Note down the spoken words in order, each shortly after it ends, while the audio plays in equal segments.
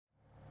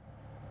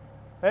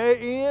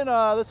Hey Ian,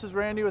 this is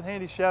Randy with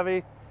Handy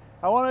Chevy.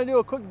 I want to do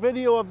a quick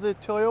video of the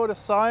Toyota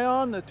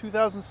Scion, the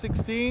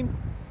 2016.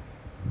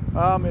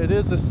 It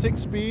is a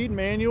 6-speed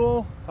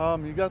manual.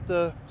 You got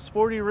the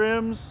sporty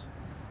rims,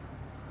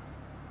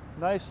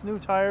 nice new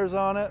tires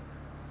on it.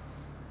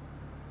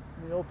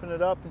 Let me open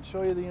it up and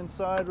show you the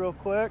inside real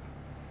quick.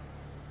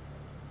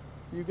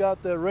 You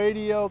got the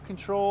radio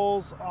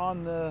controls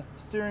on the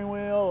steering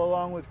wheel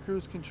along with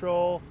cruise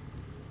control.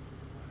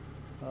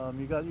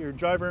 You got your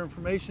driver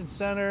information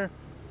center.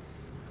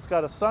 It's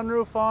got a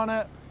sunroof on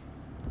it.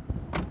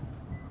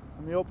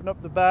 Let me open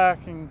up the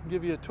back and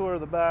give you a tour of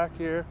the back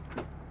here.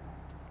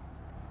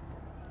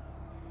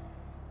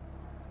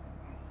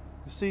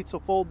 The seats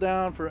will fold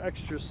down for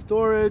extra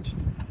storage.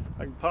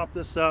 I can pop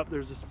this up.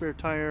 There's a spare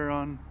tire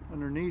on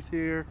underneath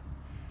here.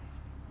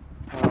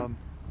 You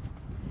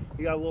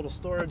got a little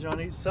storage on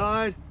each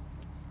side.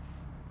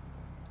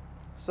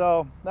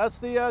 So that's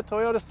the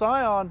Toyota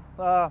Scion.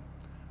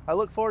 I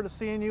look forward to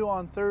seeing you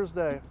on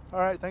Thursday. All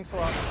right, thanks a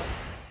lot.